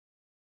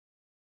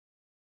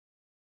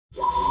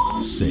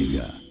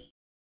Sega.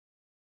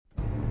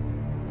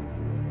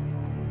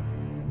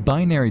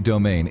 Binary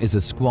Domain is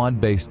a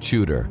squad-based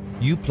shooter.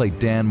 You play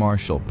Dan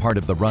Marshall, part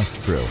of the Rust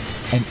crew,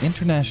 an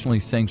internationally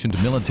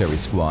sanctioned military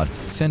squad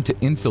sent to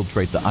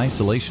infiltrate the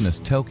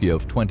isolationist Tokyo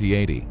of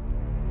 2080.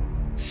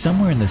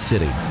 Somewhere in the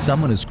city,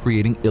 someone is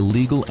creating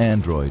illegal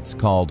androids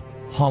called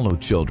Hollow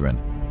Children.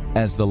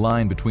 As the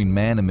line between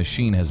man and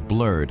machine has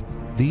blurred,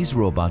 these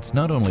robots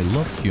not only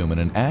look human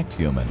and act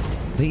human,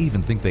 they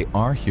even think they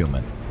are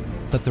human.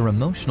 But their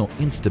emotional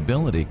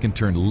instability can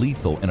turn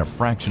lethal in a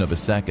fraction of a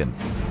second.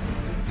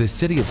 The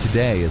city of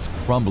today is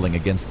crumbling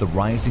against the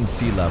rising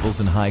sea levels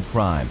and high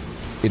crime.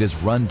 It is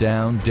run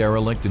down,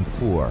 derelict, and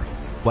poor.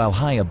 While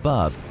high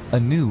above, a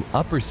new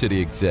upper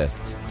city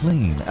exists,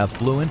 clean,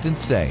 affluent, and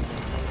safe.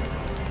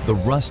 The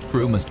Rust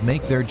crew must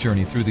make their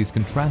journey through these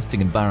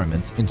contrasting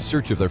environments in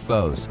search of their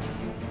foes.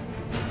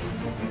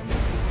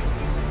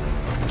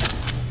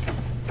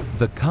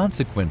 The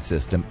consequence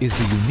system is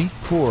the unique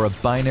core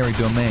of Binary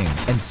Domain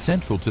and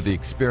central to the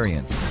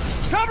experience.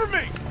 Cover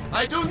me!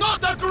 I do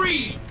not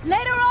agree!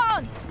 Later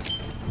on!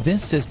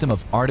 This system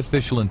of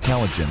artificial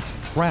intelligence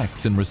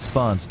tracks and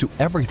responds to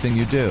everything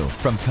you do,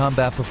 from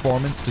combat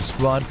performance to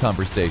squad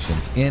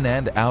conversations in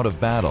and out of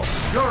battle.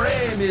 Your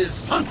aim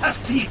is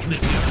fantastique,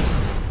 monsieur!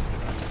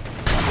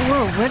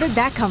 Whoa, where did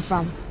that come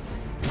from?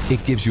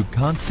 It gives you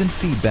constant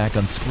feedback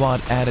on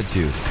squad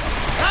attitude.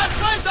 That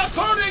went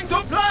according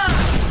to plan!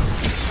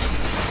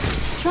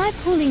 Try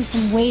pulling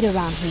some weight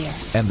around here.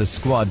 And the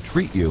squad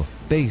treat you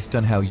based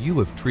on how you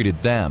have treated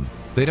them.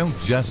 They don't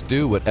just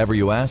do whatever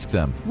you ask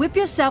them. Whip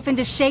yourself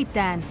into shape,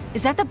 Dan.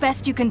 Is that the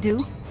best you can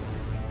do?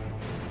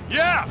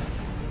 Yeah!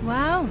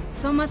 Wow,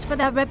 so much for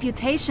that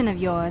reputation of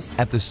yours.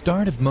 At the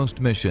start of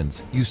most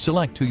missions, you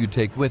select who you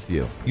take with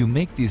you. You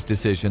make these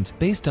decisions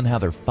based on how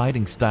their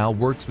fighting style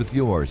works with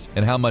yours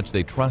and how much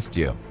they trust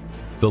you.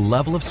 The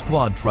level of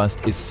squad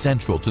trust is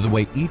central to the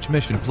way each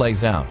mission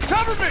plays out.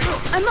 Cover me!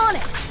 I'm on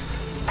it!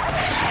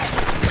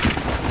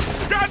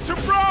 Gotcha,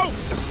 bro!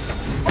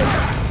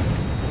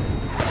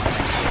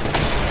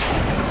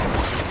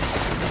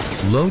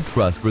 Low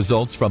trust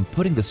results from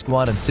putting the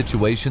squad in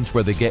situations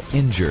where they get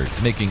injured,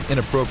 making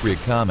inappropriate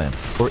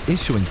comments, or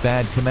issuing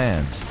bad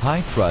commands.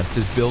 High trust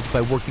is built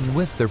by working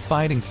with their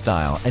fighting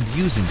style and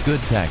using good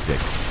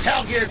tactics.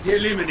 Target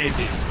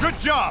eliminated. Good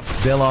job!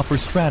 They'll offer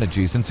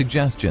strategies and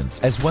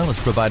suggestions, as well as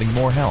providing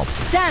more help.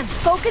 Dan,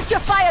 focus your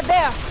fire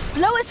there!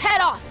 Blow his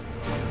head off!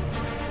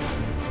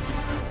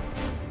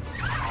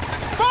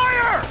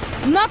 Fire!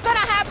 Not gonna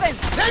happen!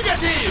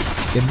 Negative!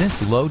 In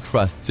this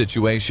low-trust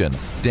situation,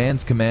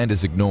 Dan's command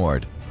is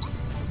ignored.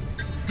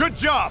 Good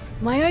job!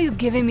 Why are you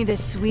giving me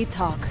this sweet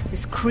talk?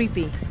 It's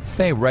creepy.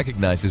 Faye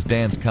recognizes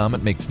Dan's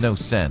comment makes no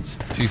sense.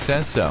 She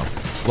says so.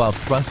 While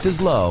trust is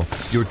low,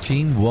 your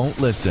team won't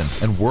listen,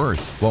 and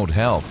worse, won't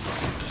help.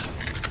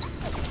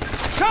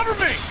 Cover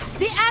me!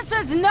 The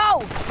answer's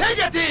no!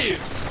 Negative!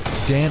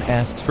 Dan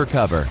asks for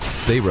cover.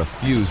 They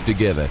refuse to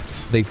give it.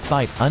 They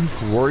fight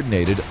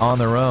uncoordinated on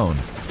their own.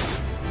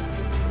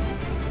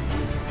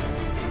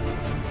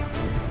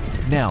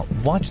 Now,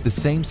 watch the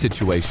same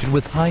situation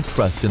with high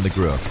trust in the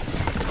group.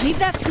 Leave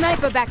that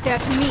sniper back there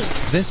to me.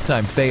 This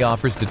time, Faye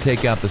offers to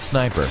take out the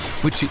sniper,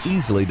 which she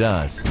easily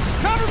does.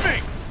 Cover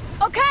me!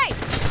 Okay!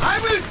 I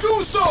will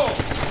do so!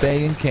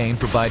 Faye and Kane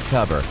provide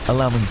cover,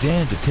 allowing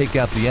Dan to take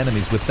out the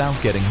enemies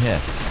without getting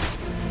hit.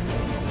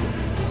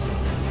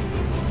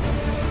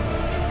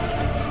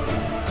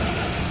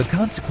 The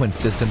consequence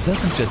system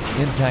doesn't just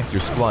impact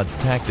your squad's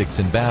tactics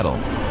in battle.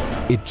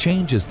 It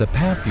changes the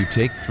path you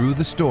take through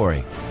the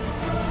story.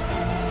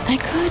 I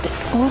could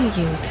order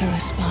you to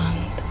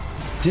respond.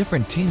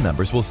 Different team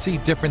members will see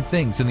different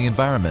things in the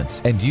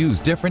environments and use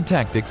different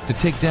tactics to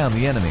take down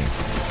the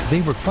enemies.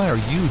 They require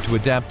you to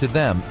adapt to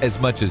them as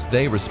much as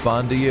they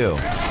respond to you.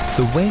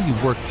 The way you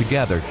work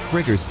together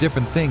triggers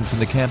different things in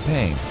the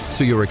campaign,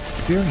 so your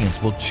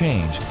experience will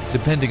change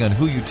depending on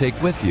who you take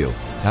with you,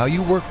 how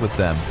you work with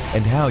them,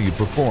 and how you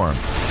perform.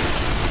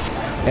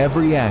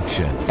 Every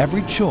action,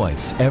 every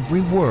choice,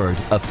 every word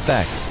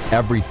affects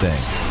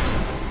everything.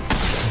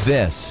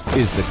 This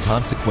is the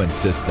consequence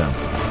system.